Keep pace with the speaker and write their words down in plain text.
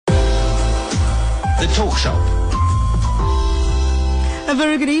The Talk Shop. A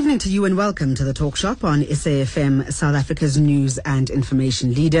very good evening to you and welcome to the Talk Shop on SAFM, South Africa's news and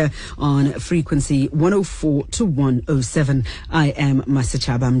information leader on frequency 104 to 107. I am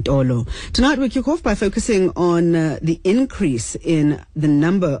Masachaba Mtolo. Tonight we kick off by focusing on the increase in the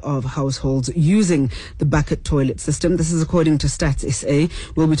number of households using the bucket toilet system. This is according to Stats SA.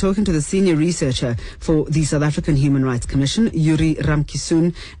 We'll be talking to the senior researcher for the South African Human Rights Commission, Yuri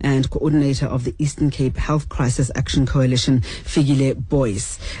Ramkisoon, and coordinator of the Eastern Cape Health Crisis Action Coalition, Fikile Boyce.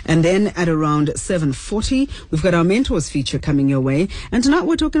 And then at around 7:40, we've got our mentors feature coming your way. And tonight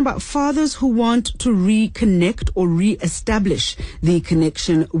we're talking about fathers who want to reconnect or re-establish the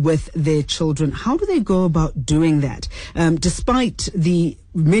connection with their children. How do they go about doing that? Despite the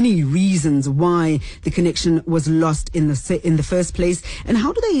many reasons why the connection was lost in the first place, and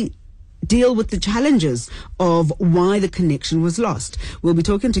how do they deal with the challenges of why the connection was lost? We'll be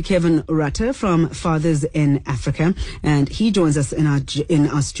talking to Kevin Rutter from Fathers in Africa, and he joins us in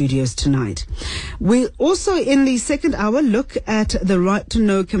our studios tonight. We also, in the second hour, look at the Right to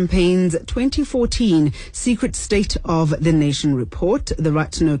Know campaign's 2014 Secret State of the Nation report. The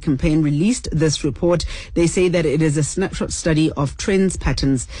Right to Know campaign released this report. They say that it is a snapshot study of trends,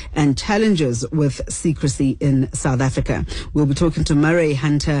 patterns, and challenges with secrecy in South Africa. We'll be talking to Murray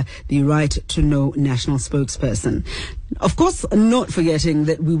Hunter, the Right to Know national spokesperson. Of course, not forgetting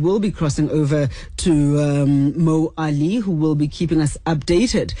that we will be crossing over to Mo Ali, who will be keeping us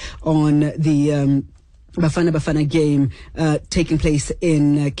updated on the Bafana game taking place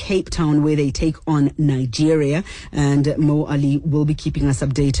in Cape Town, where they take on Nigeria, and Mo Ali will be keeping us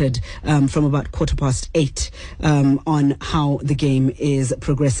updated from about 8:15 on how the game is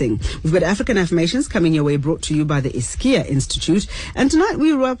progressing. We've got African Affirmations coming your way, brought to you by the Iskia Institute, and tonight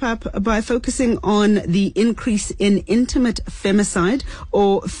we wrap up by focusing on the increase in intimate femicide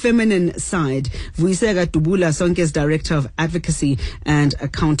or feminine side. Vuisega Dubula, Sonke's Director of Advocacy and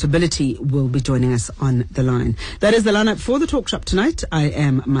Accountability, will be joining us on the line. That is the lineup for the Talk Shop tonight. I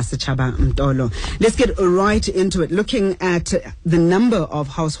am Masachaba Mtolo. Let's get right into it, looking at the number of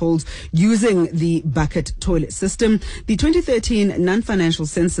households using the bucket toilet system. The 2013 non-financial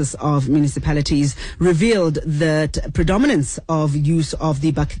census of municipalities revealed that predominance of use of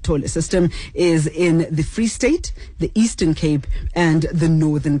the bucket toilet system is in the Free State, the Eastern Cape, and the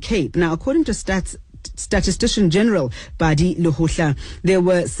Northern Cape. Now, according to Statistician General Badi Luhutla, there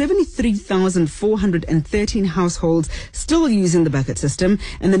were 73,413 households still using the bucket system,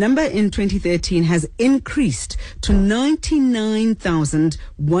 and the number in 2013 has increased to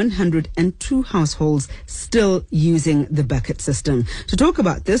 99,102 households still using the bucket system. To talk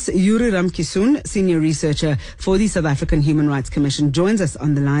about this, Yuri Ramkisoon, senior researcher for the South African Human Rights Commission, joins us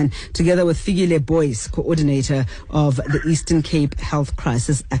on the line, together with Fikile Boyce, coordinator of the Eastern Cape Health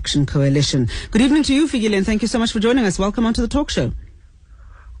Crisis Action Coalition. Good evening to you, Fikile, and thank you so much for joining us. Welcome onto the talk show.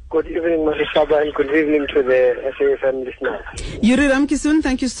 Good evening, Masishaba, and good evening to the SAFM listeners. Yuri Ramkisoon,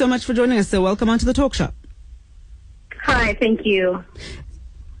 thank you so much for joining us. So welcome onto the talk show. Hi, thank you.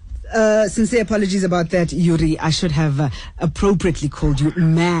 Sincere apologies about that, Yuri. I should have appropriately called you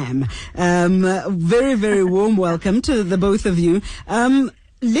ma'am. Very, very warm welcome to the both of you.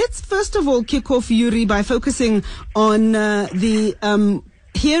 Let's first of all kick off, Yuri, by focusing on the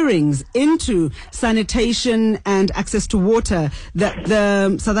hearings into sanitation and access to water that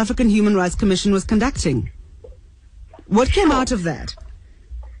the South African Human Rights Commission was conducting. What came out of that?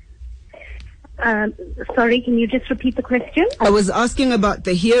 Sorry, can you just repeat the question? I was asking about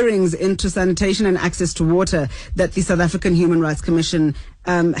the hearings into sanitation and access to water that the South African Human Rights Commission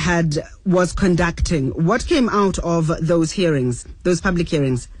was conducting. What came out of those hearings, those public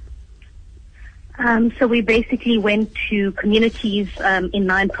hearings? So we basically went to communities in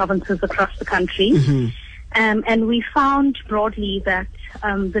 9 provinces across the country, and we found broadly that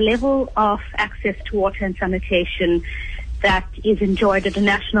the level of access to water and sanitation that is enjoyed at a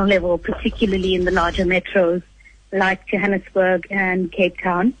national level, particularly in the larger metros like Johannesburg and Cape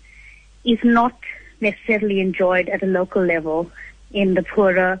Town, is not necessarily enjoyed at a local level in the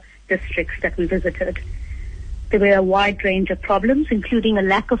poorer districts that we visited. There were a wide range of problems, including a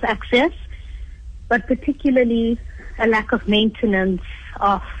lack of access, but particularly a lack of maintenance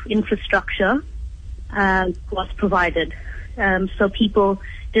of infrastructure was provided. So people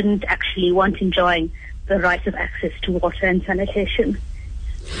didn't actually want enjoying the right of access to water and sanitation.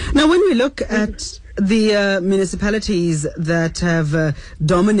 Now, when we look at the municipalities that have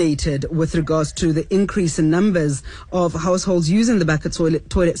dominated with regards to the increase in numbers of households using the bucket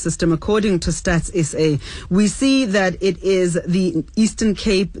toilet system, according to Stats SA, we see that it is the Eastern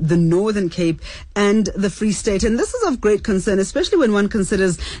Cape, the Northern Cape, and the Free State. And this is of great concern, especially when one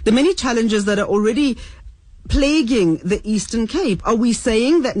considers the many challenges that are already plaguing the Eastern Cape. Are we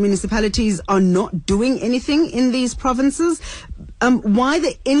saying that municipalities are not doing anything in these provinces? Why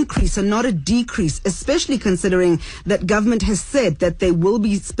the increase and not a decrease, especially considering that government has said that they will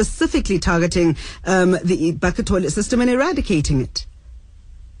be specifically targeting the bucket toilet system and eradicating it?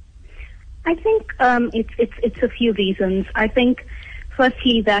 I think it's a few reasons. I think,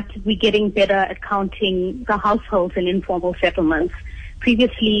 firstly, that we're getting better at counting the households in informal settlements.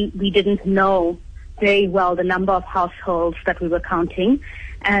 Previously, we didn't know very well the number of households that we were counting,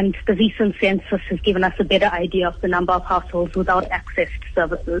 and the recent census has given us a better idea of the number of households without access to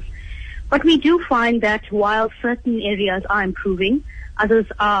services. But we do find that while certain areas are improving, others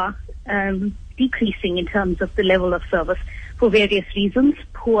are decreasing in terms of the level of service for various reasons: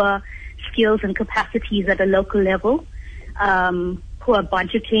 poor skills and capacities at a local level, poor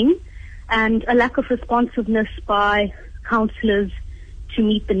budgeting, and a lack of responsiveness by councillors to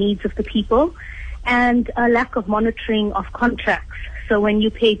meet the needs of the people, and a lack of monitoring of contracts. So when you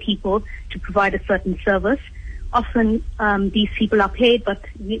pay people to provide a certain service, often these people are paid, but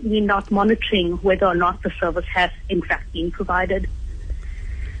we're not monitoring whether or not the service has in fact been provided.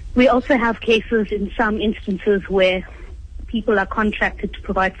 We also have cases in some instances where people are contracted to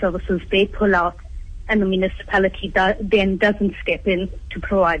provide services, they pull out, and the municipality then doesn't step in to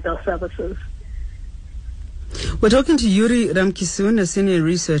provide those services. We're talking to Yuri Ramkisoon, a senior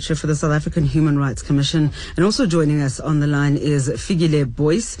researcher for the South African Human Rights Commission, and also joining us on the line is Fikile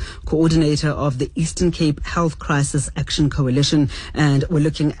Boyce, coordinator of the Eastern Cape Health Crisis Action Coalition, and we're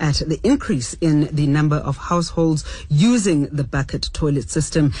looking at the increase in the number of households using the bucket toilet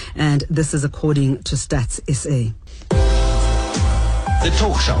system, and this is according to Stats SA. The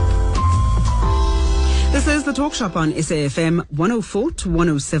Talk Shop. This is the Talk Shop on SAFM 104 to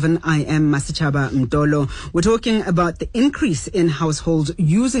 107. I am Masichaba Mdolo. We're talking about the increase in households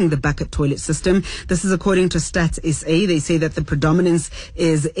using the bucket toilet system. This is according to Stats SA. They say that the predominance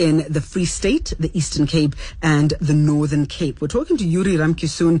is in the Free State, the Eastern Cape, and the Northern Cape. We're talking to Yuri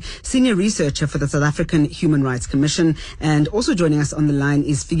Ramkisoon, senior researcher for the South African Human Rights Commission, and also joining us on the line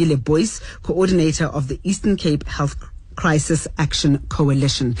is Fikile Boyce, coordinator of the Eastern Cape Health Crisis Action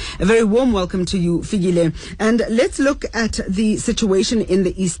Coalition. A very warm welcome to you, Fikile. And let's look at the situation in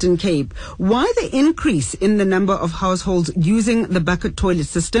the Eastern Cape. Why the increase in the number of households using the bucket toilet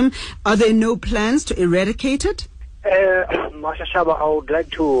system? Are there no plans to eradicate it? Masha Shaba, I would like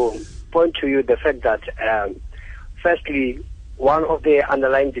to point to you the fact that, firstly, one of the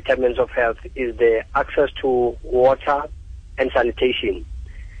underlying determinants of health is the access to water and sanitation.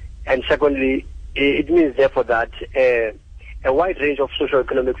 And secondly, it means, therefore, that a wide range of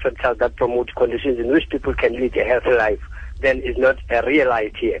socio-economic factors that promote conditions in which people can lead a healthy life then is not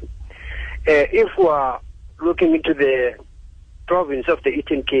realized here. If we are looking into the province of the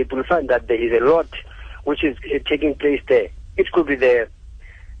Eastern Cape, we'll find that there is a lot which is taking place there. It could be the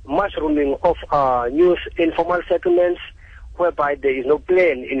mushrooming of new informal settlements, whereby there is no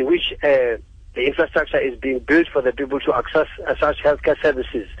plan in which the infrastructure is being built for the people to access such healthcare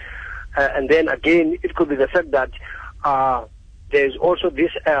services. And then again, it could be the fact that there's also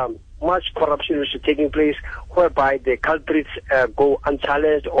this much corruption which is taking place, whereby the culprits go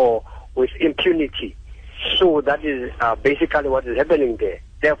unchallenged or with impunity. So that is basically what is happening there.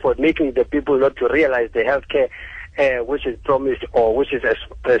 Therefore, making the people not to realize the healthcare which is promised or which is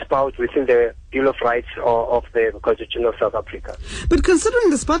espoused within the Bill of Rights of the Constitution of South Africa. But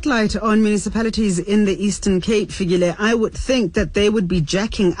considering the spotlight on municipalities in the Eastern Cape, Fikile, I would think that they would be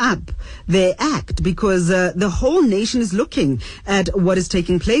jacking up their act because the whole nation is looking at what is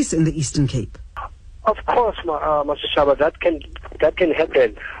taking place in the Eastern Cape. Of course, Mr. Shaba, that can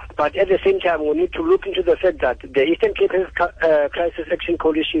happen. But at the same time, we need to look into the fact that the Eastern Cape Health Crisis Action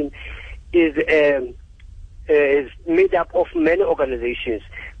Coalition is made up of many organizations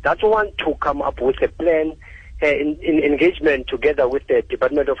that want to come up with a plan in engagement together with the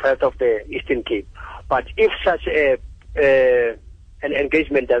Department of Health of the Eastern Cape. But if such an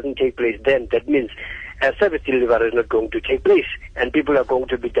engagement doesn't take place, then that means service delivery is not going to take place, and people are going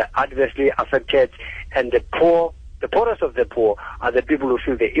to be adversely affected, and the poorest of the poor are the people who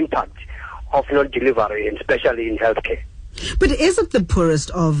feel the impact of non-delivery, and especially in healthcare. But is it the poorest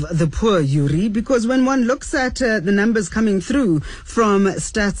of the poor, Yuri? Because when one looks at the numbers coming through from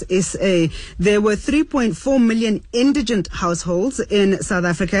Stats SA, there were 3.4 million indigent households in South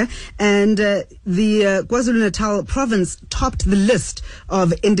Africa, and the KwaZulu-Natal province topped the list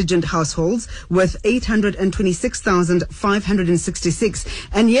of indigent households with 826,566,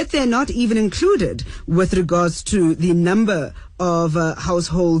 and yet they're not even included with regards to the number of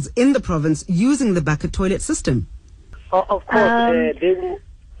households in the province using the bucket toilet system. Of course,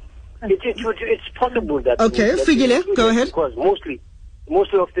 it's possible that. Okay, Fikile, go ahead. Because mostly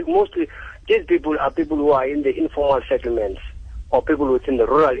these people are people who are in the informal settlements or people within the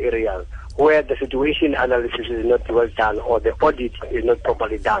rural areas where the situation analysis is not well done or the audit is not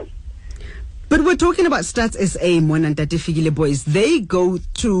properly done. But we're talking about Stats SA, Monantati Fikile Boyce. They go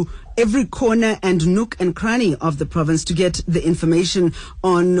to every corner and nook and cranny of the province to get the information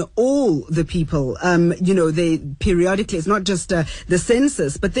on all the people. They periodically, it's not just the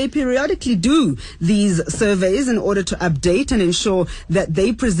census, but they periodically do these surveys in order to update and ensure that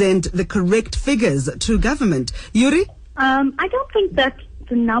they present the correct figures to government. Yuri? I don't think that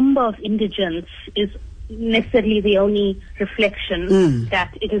the number of indigents is necessarily the only reflection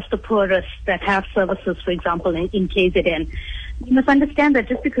that it is the poorest that have services, for example, in KZN. You must understand that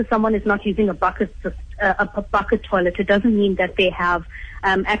just because someone is not using a bucket toilet, it doesn't mean that they have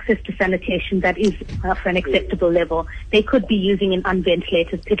access to sanitation that is of an acceptable level. They could be using an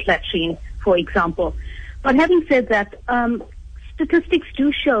unventilated pit latrine, for example. But having said that, statistics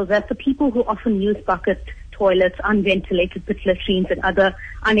do show that the people who often use bucket toilets, unventilated pit latrines, and other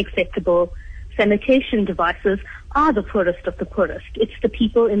unacceptable sanitation devices are the poorest of the poorest. It's the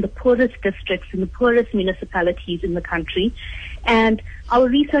people in the poorest districts, in the poorest municipalities in the country. And our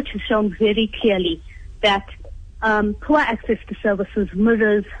research has shown very clearly that poor access to services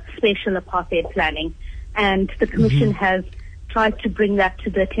mirrors spatial apartheid planning. And the Commission has tried to bring that to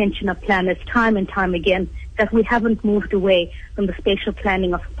the attention of planners time and time again, that we haven't moved away from the spatial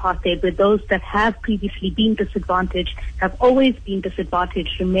planning of apartheid, where those that have previously been disadvantaged, have always been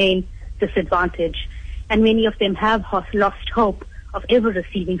disadvantaged, remain disadvantage, and many of them have lost hope of ever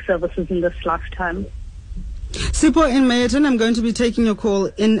receiving services in this lifetime. Sipho in Meyerton, I'm going to be taking your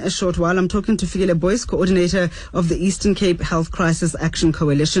call in a short while. I'm talking to Fikile Boyce, coordinator of the Eastern Cape Health Crisis Action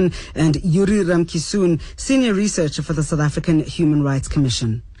Coalition, and Yuri Ramkisoon, senior researcher for the South African Human Rights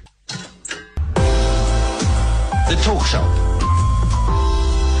Commission. The Talk Shop.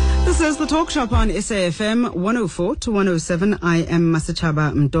 This is the Talk Shop on SAFM 104 to 107. I am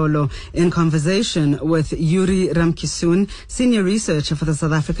Masachaba Mdolo in conversation with Yuri Ramkisoon, senior researcher for the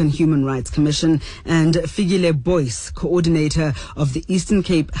South African Human Rights Commission, and Fikile Boyce, coordinator of the Eastern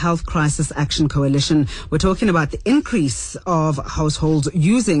Cape Health Crisis Action Coalition. We're talking about the increase of households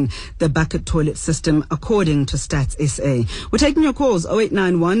using the bucket toilet system according to Stats SA. We're taking your calls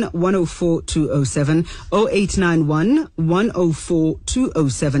 0891 104 207, 0891 104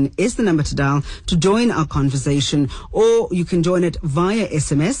 207 is the number to dial to join our conversation, or you can join it via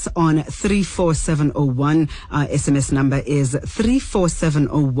SMS on 34701. Our SMS number is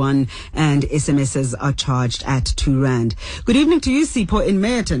 34701, and SMSs are charged at R2. Good evening to you, Sipho in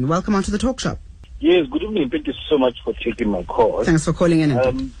Meyerton. Welcome onto the Talk Shop. Yes, good evening. Thank you so much for taking my call. Thanks for calling in.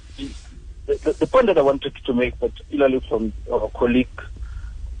 The point that I wanted to make, particularly from our colleague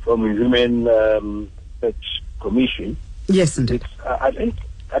from the Human Rights Commission. Yes, indeed. I think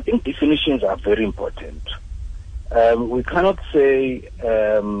definitions are very important. We cannot say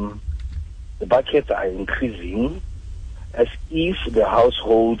the buckets are increasing as if the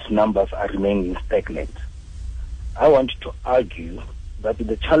households numbers are remaining stagnant. I want to argue that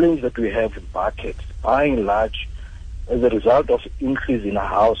the challenge that we have with buckets, by and large, as a result of increase in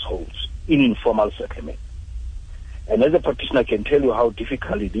households in informal settlement. And as a practitioner, I can tell you how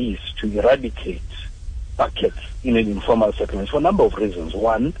difficult it is to eradicate buckets in an informal settlement for a number of reasons.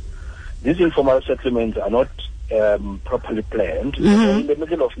 One, these informal settlements are not properly planned. They're in the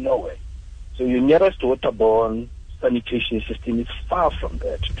middle of nowhere. So your nearest waterborne sanitation system is far from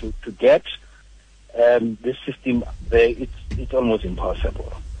that. To get this system there, it's almost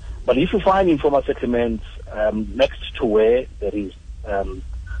impossible. But if you find informal settlements next to where there is a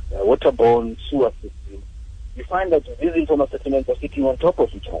waterborne sewer system, you find that these informal settlements are sitting on top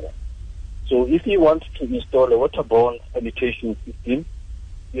of each other. So if you want to install a waterborne sanitation system,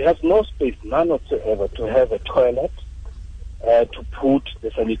 you have no space, none whatsoever, to have a toilet, to put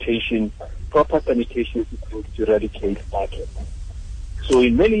the proper sanitation system to eradicate buckets. So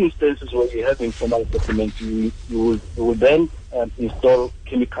in many instances where you have informal settlement, you will then install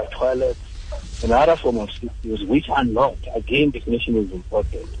chemical toilets and other form of systems which are not, again, definition is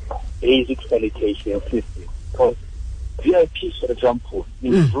important, basic sanitation systems. Because VIPs, for example,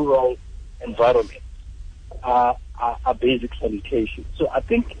 in rural environments are basic sanitation. So I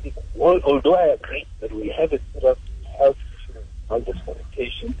think, although I agree that we have a set of health under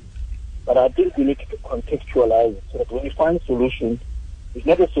sanitation, but I think we need to contextualize it so that when we find a solution, it's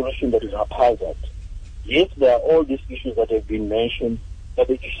not a solution that is haphazard. Yes, there are all these issues that have been mentioned, but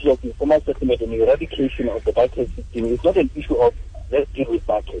the issue of informal settlement and eradication of the bucket system is not an issue of let's deal with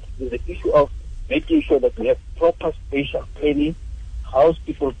buckets. It's an issue of making sure that we have proper spatial planning, house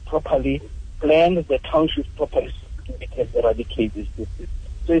people properly, plan the townships properly so we can eradicate this system.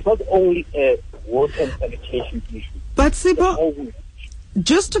 So it's not only a water and sanitation issue. But Sipho,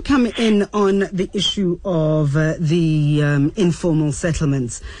 just to come in on the issue of the informal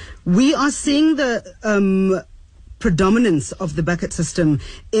settlements, we are seeing the predominance of the bucket system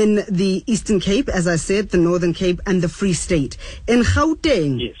in the Eastern Cape, as I said, the Northern Cape and the Free State. In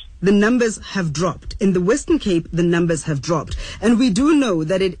Gauteng, yes, the numbers have dropped. In the Western Cape, the numbers have dropped. And we do know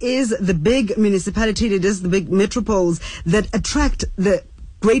that it is the big municipality, it is the big metropoles that attract the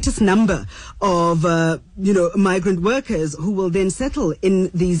greatest number of, migrant workers who will then settle in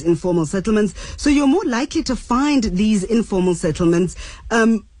these informal settlements. So you're more likely to find these informal settlements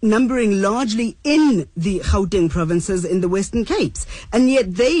numbering largely in the Gauteng provinces in the Western Capes. And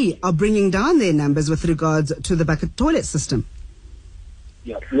yet they are bringing down their numbers with regards to the bucket toilet system.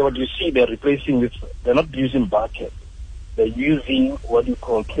 Yeah, what you see, they're replacing with, they're not using buckets. They're using what you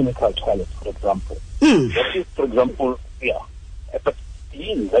call chemical toilets, for example. That is, for example, but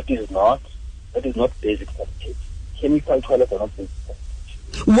that is not basic sanitation. Chemical toilets are not basic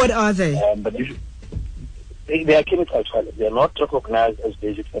sanitation. What are they? But they are chemical toilets. They are not recognized as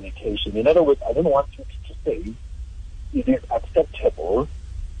basic sanitation. In other words, I don't want you to say it is acceptable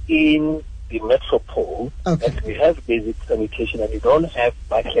in the metropole that we have basic sanitation and you don't have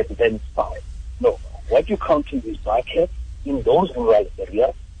buckets, then it's fine. No. What you're counting is buckets in those rural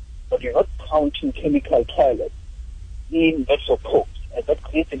areas, but you're not counting chemical toilets in metropoles. And that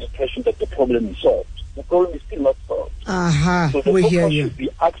creates an impression that the problem is solved. The problem is still not solved. So the focus should be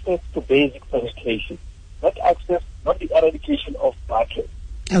access to basic sanitation, not the eradication of buckets.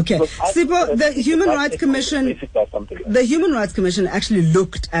 Okay. Sipho, the Human Rights Commission actually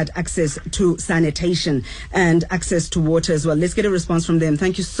looked at access to sanitation and access to water as well. Let's get a response from them.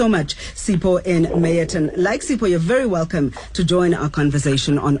 Thank you so much, Sipho in Mayerton. Like Sipho, you're very welcome to join our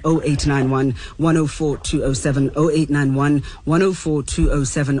conversation on 0891 104 207, 0891 104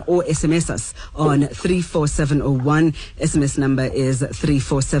 207, or SMS us on 34701. SMS number is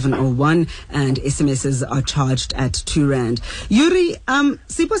 34701 and SMSs are charged at R2. Yuri,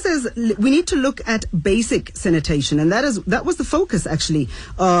 Sipho says we need to look at basic sanitation, and that was the focus actually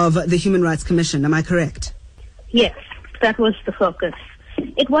of the Human Rights Commission. Am I correct? Yes, that was the focus.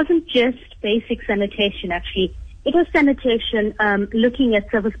 It wasn't just basic sanitation actually. It was sanitation looking at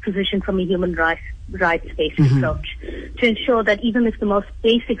service provision from a human rights-based approach to ensure that even if the most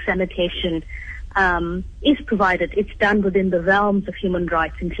basic sanitation is provided, it's done within the realms of human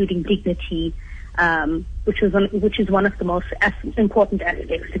rights, including dignity, which is one of the most important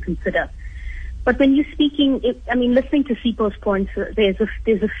aspects to consider. But when you're speaking, listening to Sipho's points, there's a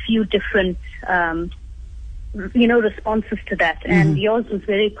few different, responses to that. And yours was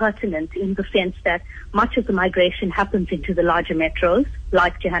very pertinent in the sense that much of the migration happens into the larger metros,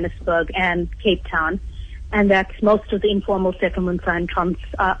 like Johannesburg and Cape Town, and that most of the informal settlements are in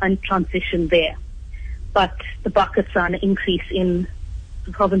transition there. But the buckets are an increase in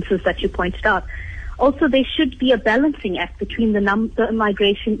the provinces that you pointed out. Also, there should be a balancing act between the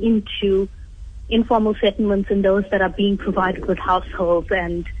migration into informal settlements and those that are being provided with households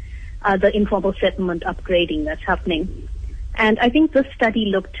and the informal settlement upgrading that's happening. And I think this study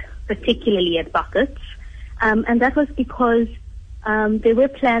looked particularly at buckets, and that was because there were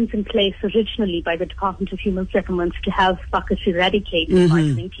plans in place originally by the Department of Human Settlements to have buckets eradicated by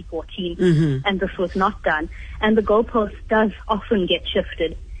 2014, and this was not done. And the goalpost does often get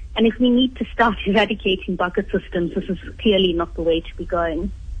shifted. And if we need to start eradicating bucket systems, this is clearly not the way to be going.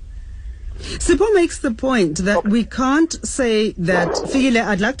 Sipho makes the point that we can't say that, Fikile,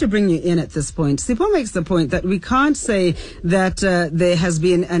 I'd like to bring you in at this point. Sipho makes the point that we can't say that there has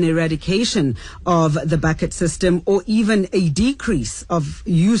been an eradication of the bucket system or even a decrease of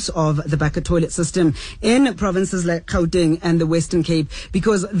use of the bucket toilet system in provinces like Gauteng and the Western Cape,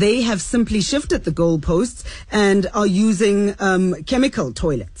 because they have simply shifted the goalposts and are using chemical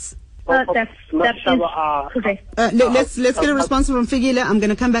toilets. That is correct. Let's get a response from Fikile. I'm going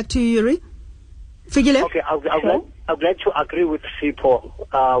to come back to you, Yuri. Fikile? Okay, I'd like to agree with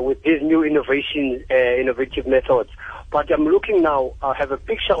Sipho with these new innovative methods. But I'm looking now, I have a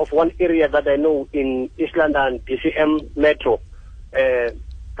picture of one area that I know in East London, DCM Metro,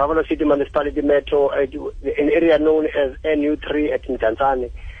 Pavalo City Municipality Metro, an area known as NU3 at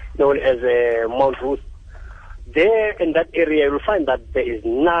Mtanzane, known as Mount Ruth. There in that area, you will find that there is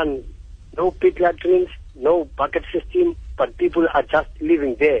no pit latrines, no bucket system, but people are just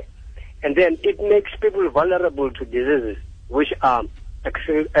living there. And then it makes people vulnerable to diseases, which are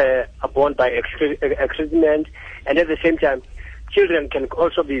borne by excrement, and at the same time, children can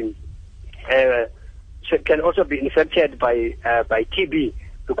also be infected by TB,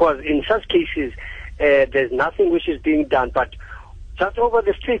 because in such cases there's nothing which is being done. But just over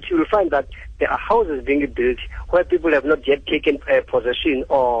the street, you will find that there are houses being built where people have not yet taken possession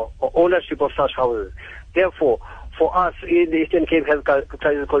or ownership of such houses. Therefore, for us in the Eastern Cape Health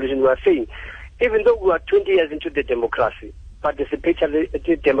Crisis Coalition, we are saying, even though we are 20 years into the democracy,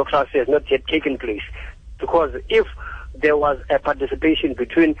 participatory democracy has not yet taken place. Because if there was a participation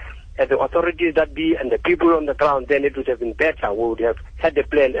between the authorities that be and the people on the ground, then it would have been better. We would have had a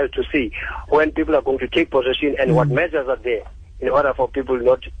plan to see when people are going to take possession and what measures are there in order for people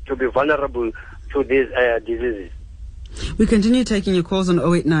not to be vulnerable to these diseases. We continue taking your calls on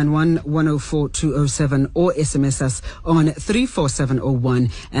 0891 104 207 or SMS us on 34701,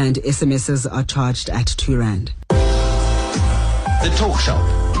 and SMSs are charged at R2. The Talk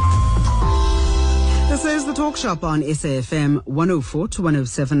Shop. This is the Talk Shop on SAFM 104 to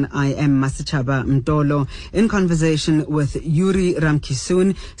 107. I am Masachaba Mdolo, in conversation with Yuri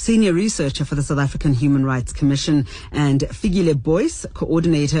Ramkisoon, Senior Researcher for the South African Human Rights Commission, and Fikile Boyce,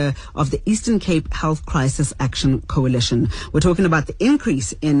 Coordinator of the Eastern Cape Health Crisis Action Coalition. We're talking about the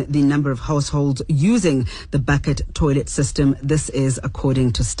increase in the number of households using the bucket toilet system. This is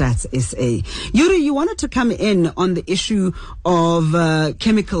according to Stats SA. Yuri, you wanted to come in on the issue of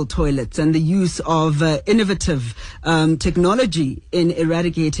chemical toilets and the use of innovative technology in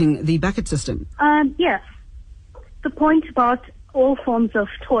eradicating the bucket system. Yes. The point about all forms of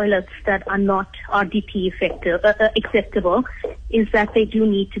toilets that are not RDP acceptable is that they do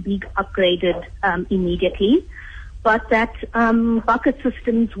need to be upgraded immediately. But that bucket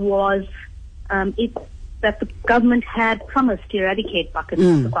systems was that the government had promised to eradicate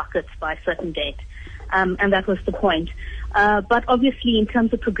buckets by a certain date. And that was the point. But obviously, in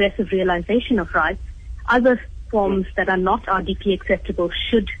terms of progressive realization of rights, other forms that are not RDP acceptable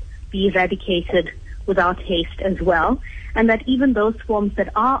should be eradicated without haste as well. And that even those forms that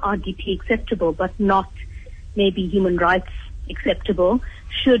are RDP acceptable but not maybe human rights acceptable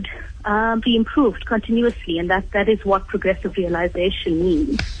should be improved continuously. And that is what progressive realization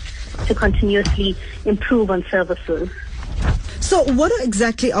means, to continuously improve on services. So what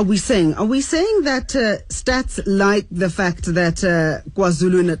exactly are we saying? Are we saying that stats like the fact that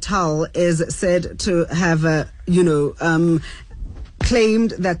KwaZulu-Natal is said to have,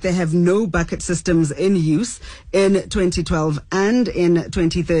 claimed that they have no bucket systems in use in 2012 and in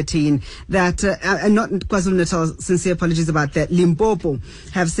 2013, that, and not KwaZulu-Natal, sincere apologies about that, Limpopo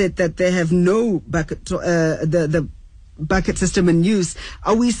have said that they have no bucket, the bucket system in use.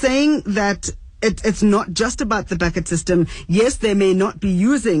 Are we saying that it's not just about the bucket system? Yes, they may not be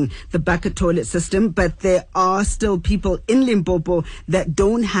using the bucket toilet system, but there are still people in Limpopo that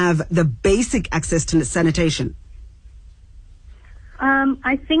don't have the basic access to sanitation.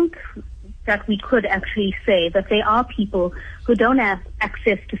 I think that we could actually say that there are people who don't have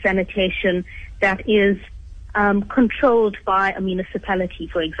access to sanitation that is controlled by a municipality,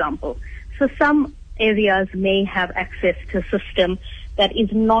 for example. So some areas may have access to a system that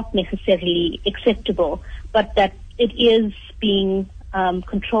is not necessarily acceptable, but that it is being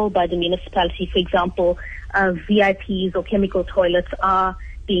controlled by the municipality. For example, VIPs or chemical toilets are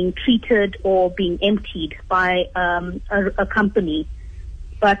being treated or being emptied by a company.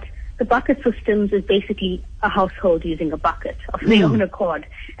 But the bucket systems is basically a household using a bucket of their own accord,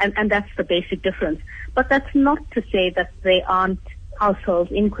 and that's the basic difference. But that's not to say that there aren't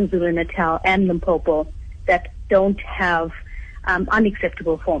households in KwaZulu-Natal and Limpopo that don't have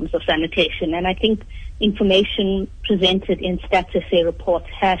unacceptable forms of sanitation. And I think information presented in Stats SA reports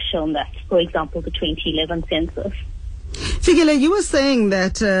has shown that, for example, the 2011 census. Fikile, you were saying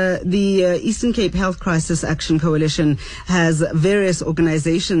that the Eastern Cape Health Crisis Action Coalition has various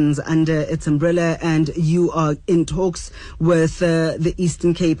organizations under its umbrella, and you are in talks with the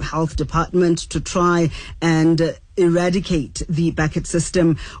Eastern Cape Health Department to try and eradicate the bucket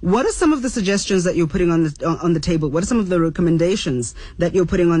system. What are some of the suggestions that you're putting on the table? What are some of the recommendations that you're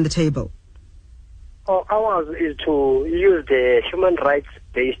putting on the table? Ours is to use the human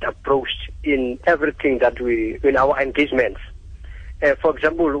rights-based approach in everything that in our engagements. For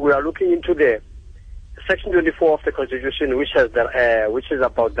example, we are looking into the Section 24 of the Constitution, which is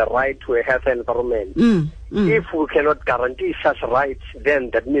about the right to a healthy environment. If we cannot guarantee such rights,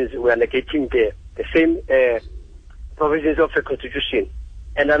 then that means we are negating the same provisions of the Constitution.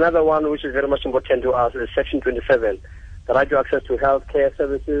 And another one which is very much important to us is Section 27, the right to access to health care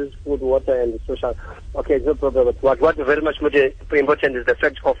services, food, water, and social. Okay, it's no problem. But what is very much more important is the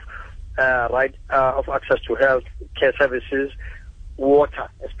fact of right of access to health care services, water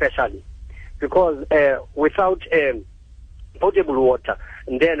especially. Because without potable water,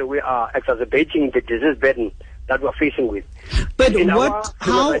 then we are exacerbating the disease burden that we are facing with. But in what?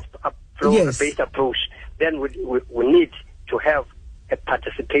 Our Yes. based approach, then we need to have a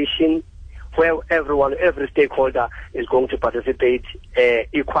participation where every stakeholder is going to participate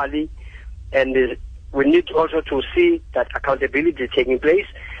equally, and we need also to see that accountability is taking place,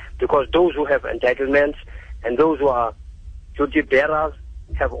 because those who have entitlements and those who are duty bearers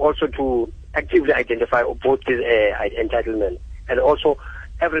have also to actively identify both these entitlements, and also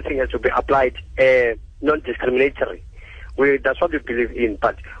everything has to be applied non-discriminatory. That's what we believe in.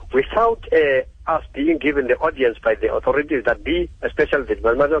 But without us being given the audience by the authorities that be, especially the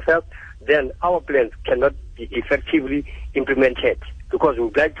Department of Health, then our plans cannot be effectively implemented, because we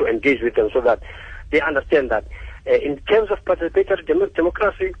would like to engage with them so that they understand that in terms of participatory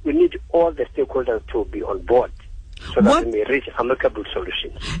democracy, we need all the stakeholders to be on board, so that we may reach amicable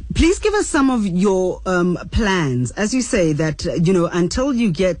solutions. Please give us some of your plans. As you say that, until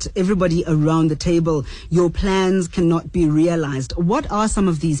you get everybody around the table, your plans cannot be realized. What are some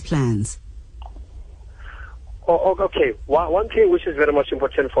of these plans? Okay. One thing which is very much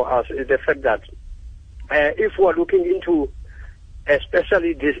important for us is the fact that if we are looking into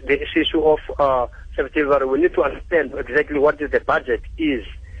especially this issue of safety, we need to understand exactly what the budget is,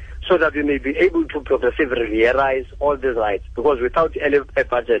 so that we may be able to progressively realize all these rights. Because without any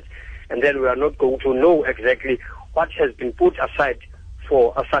budget, and then we are not going to know exactly what has been put aside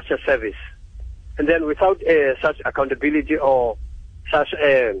for such a service. And then without such accountability or such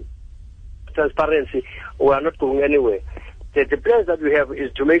transparency, we are not going anywhere. The plans that we have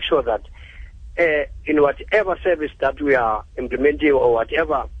is to make sure that in whatever service that we are implementing, or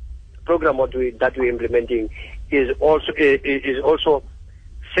whatever program that we are implementing, is also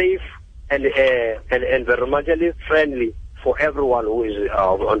safe and environmentally friendly for everyone who is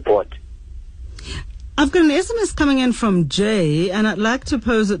on board. I've got an SMS coming in from Jay, and I'd like to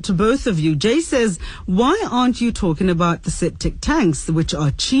pose it to both of you. Jay says, why aren't you talking about the septic tanks, which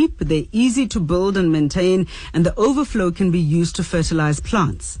are cheap, they're easy to build and maintain, and the overflow can be used to fertilize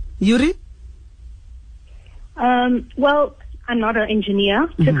plants? Yuri? Well, I'm not an engineer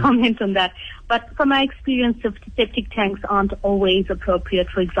to comment on that, but from my experience, septic tanks aren't always appropriate.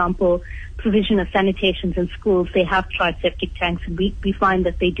 For example, provision of sanitations in schools, they have tried septic tanks, and we find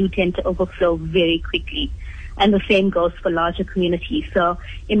that they do tend to overflow very quickly. And the same goes for larger communities. So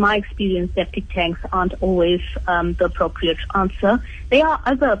in my experience, septic tanks aren't always the appropriate answer. There are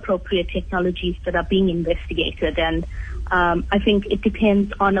other appropriate technologies that are being investigated, and I think it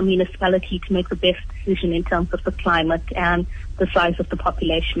depends on a municipality to make the best decision in terms of the climate and the size of the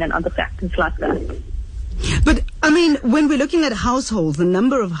population and other factors like that. But, when we're looking at households, the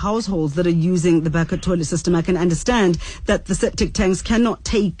number of households that are using the bucket toilet system, I can understand that the septic tanks cannot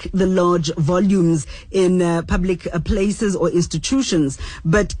take the large volumes in public places or institutions.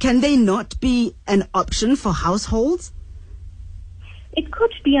 But can they not be an option for households? It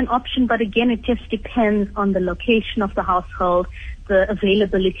could be an option, but again, it just depends on the location of the household, the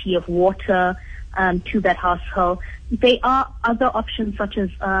availability of water to that household. There are other options such as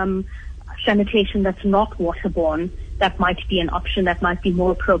sanitation that's not waterborne. That might be an option that might be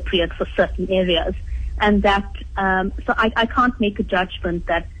more appropriate for certain areas. And that, so I can't make a judgment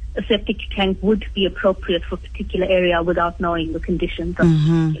that a septic tank would be appropriate for a particular area without knowing the conditions of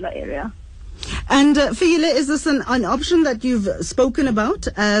a particular area. And Fikile, is this an option that you've spoken about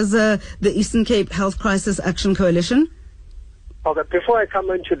as the Eastern Cape Health Crisis Action Coalition? Okay, before I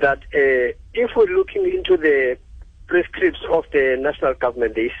come into that, if we're looking into the prescripts of the national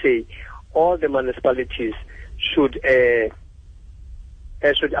government, they say all the municipalities should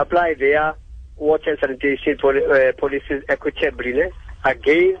apply their water and sanitation policies equitably.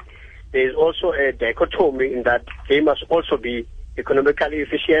 Again, there is also a dichotomy in that they must also be economically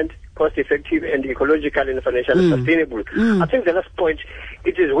efficient, cost-effective, and ecologically and financially sustainable. I think the last point,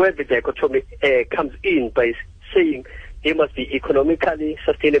 it is where the dichotomy comes in by saying they must be economically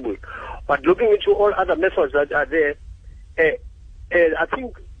sustainable. But looking into all other methods that are there, I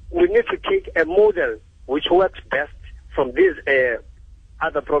think we need to take a model which works best from these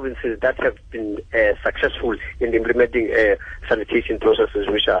other provinces that have been successful in implementing sanitation processes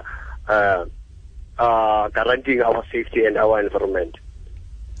which are guaranteeing our safety and our environment.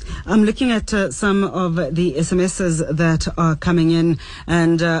 I'm looking at some of the SMSs that are coming in,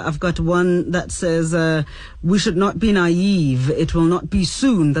 and I've got one that says, we should not be naive. It will not be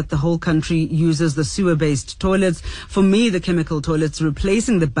soon that the whole country uses the sewer-based toilets. For me, the chemical toilets,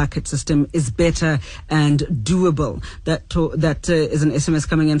 replacing the bucket system is better and doable. That is an SMS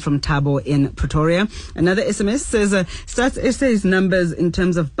coming in from Tabo in Pretoria. Another SMS says, Stats SA's numbers in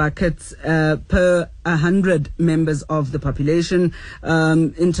terms of buckets per 100 members of the population.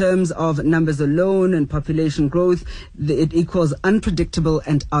 In terms of numbers alone and population growth, it equals unpredictable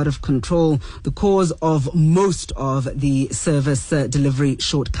and out of control, the cause of most of the service delivery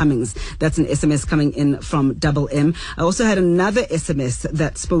shortcomings. That's an SMS coming in from Double M. I also had another SMS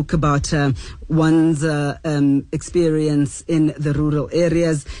that spoke about one's experience in the rural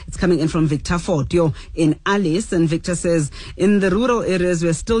areas. It's coming in from Victor Fortio in Alice, and Victor says, in the rural areas,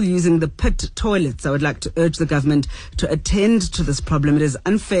 we're still using the pit toilets. I would like to urge the government to attend to this problem. It is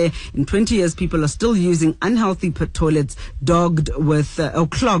unfair. In 20 years, people are still using unhealthy pit toilets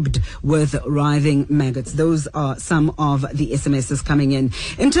clogged with writhing maggots. Those are some of the SMSs coming in.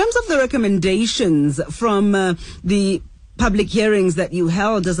 In terms of the recommendations from the public hearings that you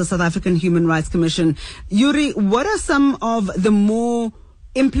held as the South African Human Rights Commission, Yuri, what are some of the more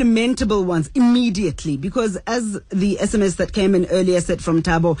implementable ones immediately? Because as the SMS that came in earlier said from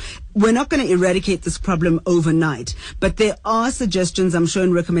Tabo, we're not going to eradicate this problem overnight, but there are suggestions, I'm sure,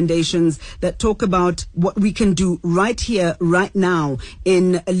 and recommendations that talk about what we can do right here, right now,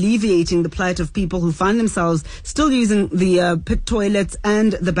 in alleviating the plight of people who find themselves still using the pit toilets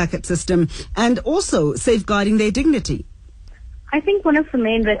and the bucket system, and also safeguarding their dignity. I think one of the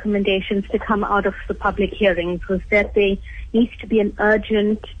main recommendations to come out of the public hearings was that there needs to be an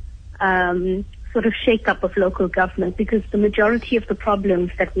urgent sort of shake-up of local government, because the majority of the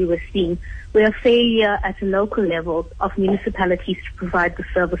problems that we were seeing were a failure at a local level of municipalities to provide the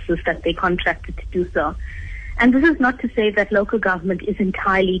services that they contracted to do so. And this is not to say that local government is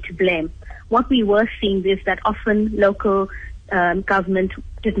entirely to blame. What we were seeing is that often local government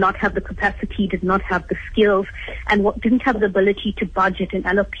did not have the capacity, did not have the skills, and didn't have the ability to budget and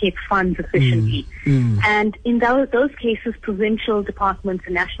allocate funds efficiently. And in those cases, provincial departments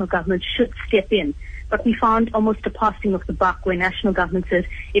and national governments should step in. But we found almost a passing of the buck where national government says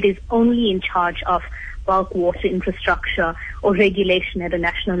it is only in charge of bulk water infrastructure or regulation at a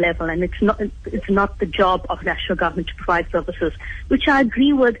national level, and it's not the job of national government to provide services, which I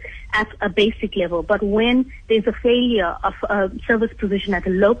agree with at a basic level. But when there's a failure of service provision at a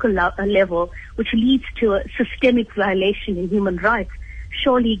local level, which leads to a systemic violation in human rights,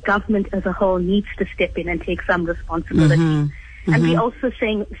 surely government as a whole needs to step in and take some responsibility. And we're also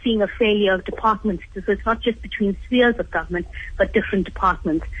seeing a failure of departments. So it's not just between spheres of government, but different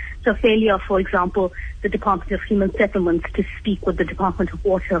departments. So failure, for example, the Department of Human Settlements to speak with the Department of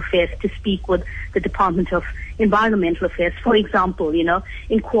Water Affairs, to speak with the Department of Environmental Affairs, for example,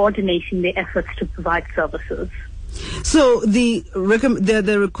 in coordinating their efforts to provide services. So the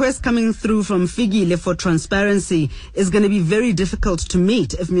request coming through from Fikile for transparency is going to be very difficult to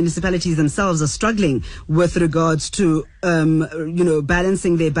meet if municipalities themselves are struggling with regards to,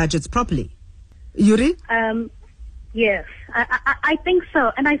 balancing their budgets properly. Yuri? Yes, I think so.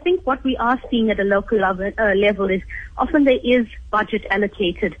 And I think what we are seeing at a local level is often there is budget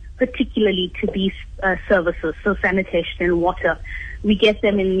allocated, particularly to these services, so sanitation and water. We get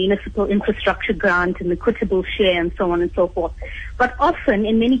them in municipal infrastructure grant and equitable share and so on and so forth. But often,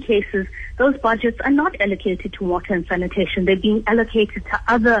 in many cases, those budgets are not allocated to water and sanitation. They're being allocated to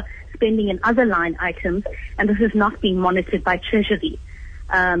other spending in other line items, and this is not being monitored by Treasury.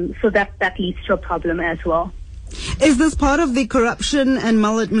 So that leads to a problem as well. Is this part of the corruption and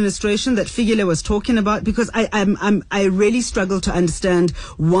maladministration that Fikile was talking about? Because I really struggle to understand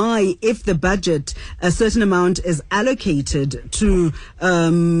why, if the budget, a certain amount is allocated to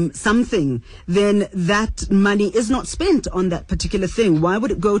something, then that money is not spent on that particular thing. Why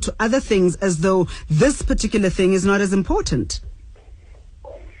would it go to other things as though this particular thing is not as important?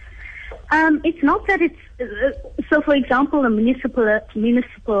 It's not that it's so. For example, a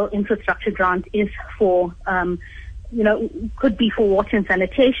municipal infrastructure grant is for, could be for water and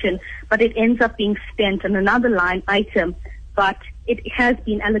sanitation, but it ends up being spent on another line item. But it has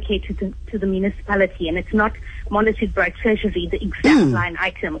been allocated to the municipality, and it's not monitored by Treasury, the exact line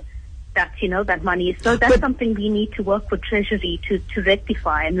item that that money is. So that's something we need to work with Treasury to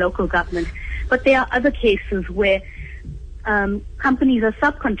rectify, and local government. But there are other cases where companies are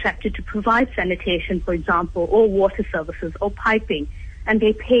subcontracted to provide sanitation, for example, or water services or piping, and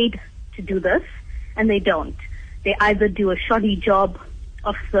they're paid to do this, and they don't. They either do a shoddy job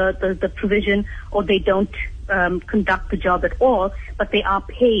of the provision, or they don't conduct the job at all, but they are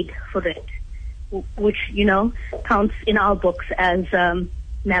paid for it, which, counts in our books as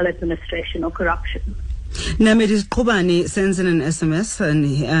maladministration or corruption. Namedi Kobani sends in an SMS, and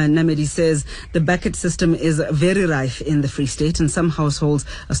Namedi says the bucket system is very rife in the Free State, and some households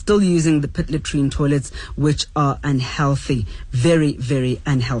are still using the pit latrine toilets, which are unhealthy. Very, very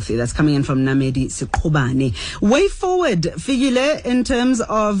unhealthy. That's coming in from Namedi Kobani. Way forward, Fikile, in terms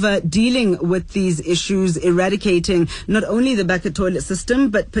of dealing with these issues, eradicating not only the bucket toilet system,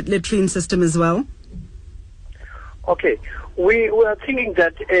 but pit latrine system as well? Okay. We are thinking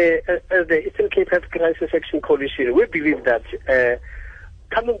that as the Eastern Cape Health Crisis Action Coalition, we believe that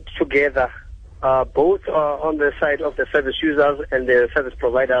coming together, both on the side of the service users and the service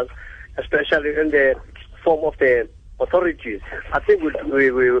providers, especially in the form of the authorities, I think we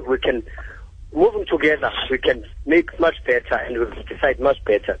can, moving together, we can make much better and we will decide much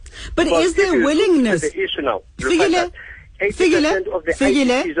better. But because is there willingness? The issue now, Fikile, 80% of the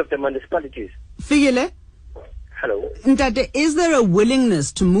ICTs of the municipalities. Fikile? Hello. Ndade, is there a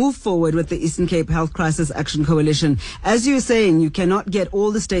willingness to move forward with the Eastern Cape Health Crisis Action Coalition? As you're saying, you cannot get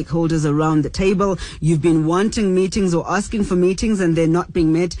all the stakeholders around the table. You've been wanting meetings or asking for meetings and they're not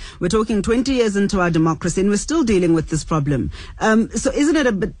being met. We're talking 20 years into our democracy and we're still dealing with this problem. So isn't it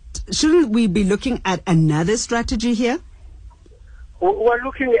a bit, shouldn't we be looking at another strategy here? We're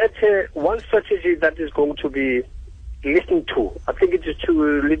looking at one strategy that is going to be listened to. I think it is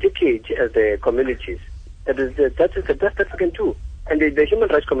to litigate the communities. That is the best that we can do. And the Human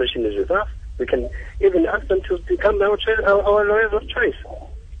Rights Commission is with us. We can even ask them to become our lawyers of choice.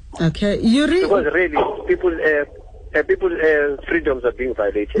 Okay. Yuri? Because really, people's freedoms are being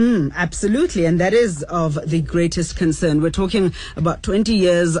violated. Absolutely, and that is of the greatest concern. We're talking about 20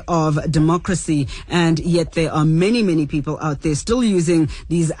 years of democracy, and yet there are many, many people out there still using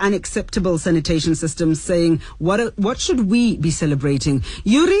these unacceptable sanitation systems, saying, what should we be celebrating?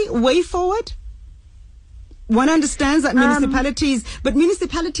 Yuri, way forward? One understands that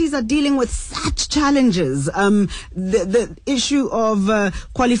municipalities are dealing with such challenges. The issue of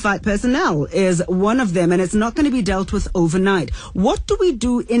qualified personnel is one of them, and it's not going to be dealt with overnight. What do we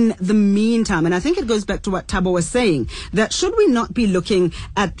do in the meantime? And I think it goes back to what Thabo was saying, that should we not be looking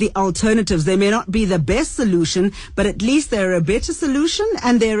at the alternatives? They may not be the best solution, but at least they're a better solution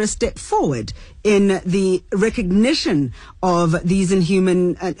and they're a step forward in the recognition of these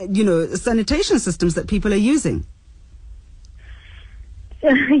inhuman, sanitation systems that people are using?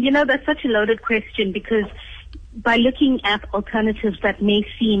 That's such a loaded question, because by looking at alternatives that may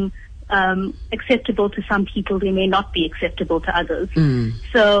seem acceptable to some people, they may not be acceptable to others.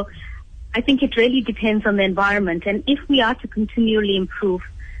 So I think it really depends on the environment. And if we are to continually improve,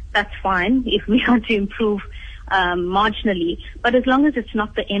 that's fine. If we are to improve marginally, but as long as it's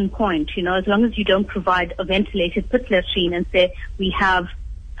not the end point, as long as you don't provide a ventilated pit latrine and say we've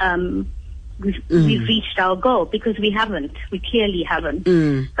reached our goal, because we clearly haven't.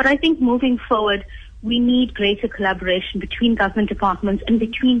 But I think moving forward, we need greater collaboration between government departments and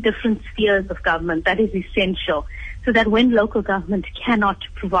between different spheres of government. That is essential, so that when local government cannot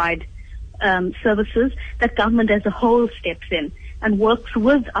provide services, that government as a whole steps in and works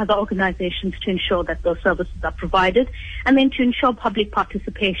with other organizations to ensure that those services are provided, and then to ensure public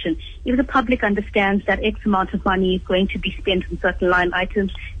participation. If the public understands that X amount of money is going to be spent on certain line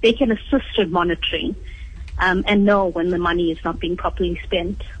items, they can assist with monitoring and know when the money is not being properly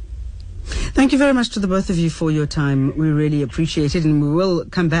spent. Thank you very much to the both of you for your time. We really appreciate it, and we will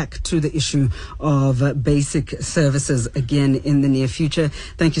come back to the issue of basic services again in the near future.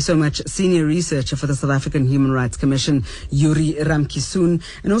 Thank you so much, Senior Researcher for the South African Human Rights Commission, Yuri Ramkisoon,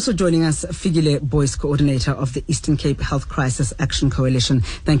 and also joining us, Fikile Boyce, Coordinator of the Eastern Cape Health Crisis Action Coalition.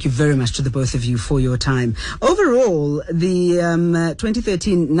 Thank you very much to the both of you for your time. Overall, the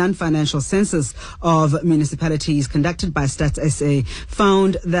 2013 non-financial census of municipalities conducted by Stats SA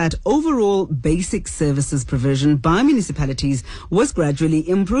found that overall basic services provision by municipalities was gradually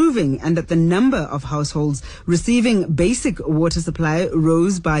improving, and that the number of households receiving basic water supply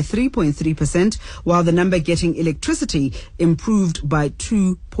rose by 3.3%, while the number getting electricity improved by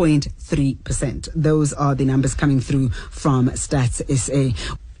 2.3%. Those are the numbers coming through from Stats SA.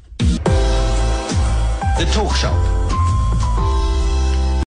 The Talk Shop.